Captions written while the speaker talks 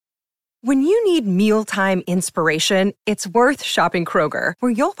When you need mealtime inspiration, it's worth shopping Kroger,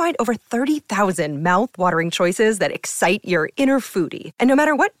 where you'll find over 30,000 mouth-watering choices that excite your inner foodie. And no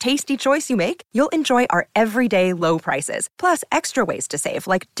matter what tasty choice you make, you'll enjoy our everyday low prices, plus extra ways to save,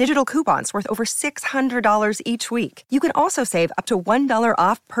 like digital coupons worth over $600 each week. You can also save up to $1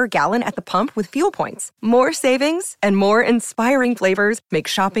 off per gallon at the pump with fuel points. More savings and more inspiring flavors make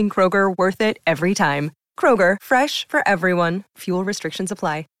shopping Kroger worth it every time. Kroger, fresh for everyone. Fuel restrictions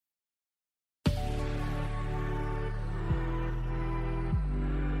apply.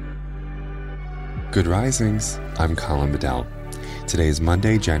 Good risings, I'm Colin Bedell. Today is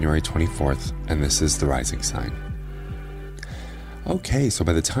Monday, January 24th, and this is the rising sign. Okay, so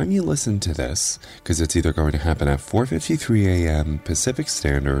by the time you listen to this, because it's either going to happen at 4:53 a.m. Pacific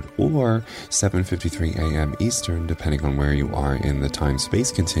Standard or 7:53 a.m. Eastern, depending on where you are in the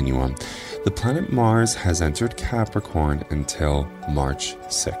time-space continuum, the planet Mars has entered Capricorn until March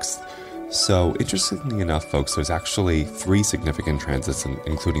 6th. So, interestingly enough, folks, there's actually 3 significant transits,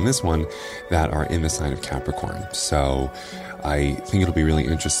 including this one, that are in the sign of Capricorn. So, I think it'll be really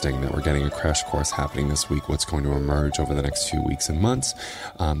interesting that we're getting a crash course happening this week, what's going to emerge over the next few weeks and months.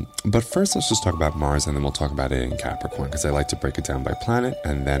 But first, let's just talk about Mars, and then we'll talk about it in Capricorn, because I like to break it down by planet,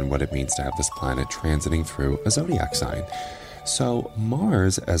 and then what it means to have this planet transiting through a zodiac sign. So,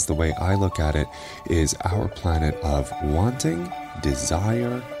 Mars, as the way I look at it, is our planet of wanting,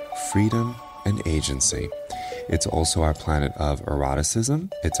 desire, freedom, and agency. It's also our planet of eroticism.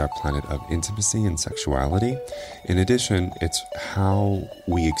 It's our planet of intimacy and sexuality. In addition, it's how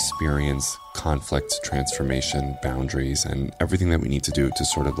we experience conflict, transformation, boundaries, and everything that we need to do to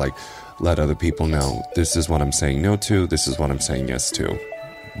sort of like let other people know, this is what I'm saying no to, this is what I'm saying yes to.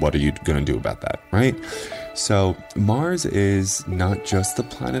 What are you going to do about that, right? So Mars is not just the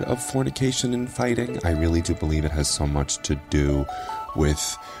planet of fornication and fighting. I really do believe it has so much to do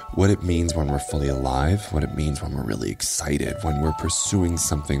with what it means when we're fully alive, what it means when we're really excited, when we're pursuing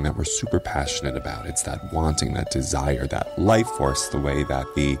something that we're super passionate about. It's that wanting, that desire, that life force, the way that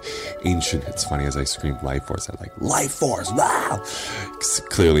the ancient, it's funny as I screamed life force, I'm like, life force, wow!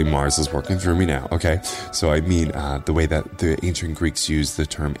 Clearly Mars is working through me now, okay? So I mean, the way that the ancient Greeks used the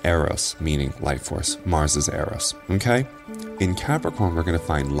term eros, meaning life force. Mars is eros, okay? In Capricorn, we're going to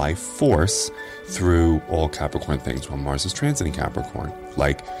find life force through all Capricorn things while Mars is transiting Capricorn,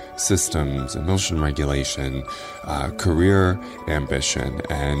 like systems, emotion regulation, career ambition,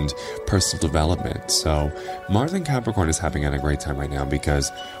 and personal development. So Mars in Capricorn is happening at a great time right now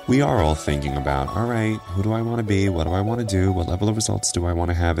because we are all thinking about, all right, who do I want to be? What do I want to do? What level of results do I want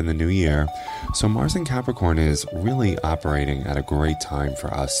to have in the new year? So Mars in Capricorn is really operating at a great time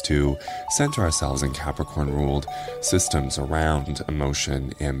for us to center ourselves in Capricorn-ruled systems around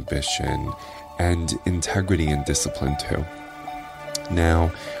emotion, ambition, and integrity and discipline too.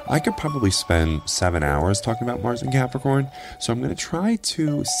 Now, I could probably spend 7 hours talking about Mars and Capricorn, so I'm going to try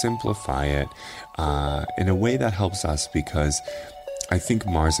to simplify it in a way that helps us, because I think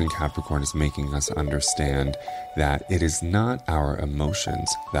Mars and Capricorn is making us understand that it is not our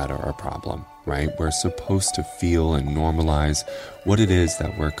emotions that are a problem, right? We're supposed to feel and normalize what it is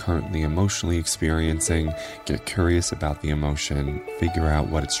that we're currently emotionally experiencing, get curious about the emotion, figure out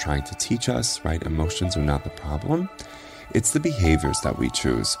what it's trying to teach us, right? Emotions are not the problem. It's the behaviors that we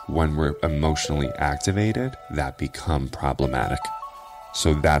choose when we're emotionally activated that become problematic.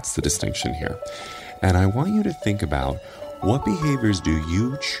 So that's the distinction here. And I want you to think about, what behaviors do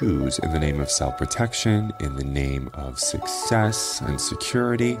you choose in the name of self-protection, in the name of success and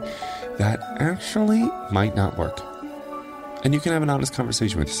security, that actually might not work? And you can have an honest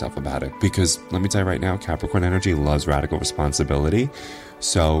conversation with yourself about it, because let me tell you right now, Capricorn energy loves radical responsibility.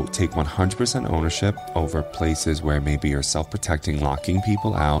 So take 100% ownership over places where maybe you're self-protecting, locking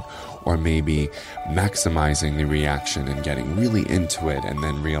people out, or maybe maximizing the reaction and getting really into it and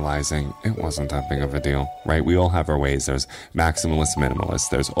then realizing it wasn't that big of a deal, right? We all have our ways. There's maximalists,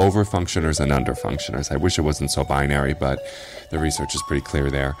 minimalists. There's over-functioners and under-functioners. I wish it wasn't so binary, but the research is pretty clear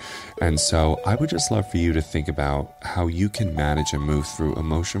there. And so I would just love for you to think about how you can manage and move through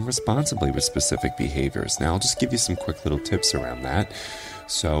emotion responsibly with specific behaviors. Now, I'll just give you some quick little tips around that.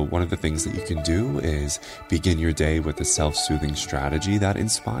 So one of the things that you can do is begin your day with a self-soothing strategy that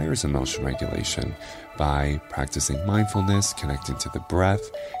inspires emotion regulation by practicing mindfulness, connecting to the breath,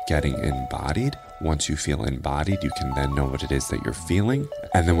 getting embodied. Once you feel embodied, you can then know what it is that you're feeling.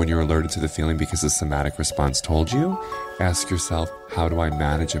 And then when you're alerted to the feeling because the somatic response told you, ask yourself, how do I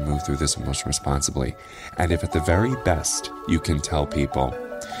manage and move through this emotion responsibly? And if at the very best, you can tell people,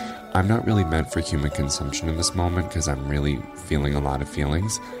 I'm not really meant for human consumption in this moment because I'm really feeling a lot of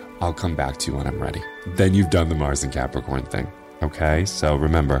feelings, I'll come back to you when I'm ready. Then you've done the Mars and Capricorn thing. Okay, so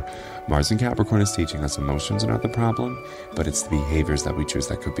remember, Mars in Capricorn is teaching us emotions are not the problem, but it's the behaviors that we choose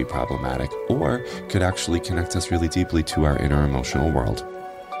that could be problematic or could actually connect us really deeply to our inner emotional world.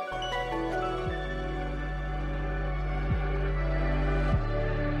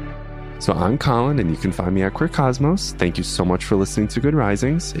 So I'm Colin, and you can find me at Queer Cosmos. Thank you so much for listening to Good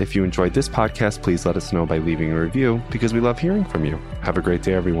Risings. If you enjoyed this podcast, please let us know by leaving a review because we love hearing from you. Have a great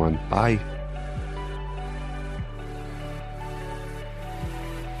day, everyone. Bye.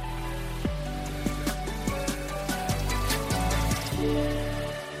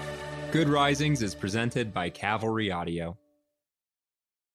 Good Risings is presented by Cavalry Audio.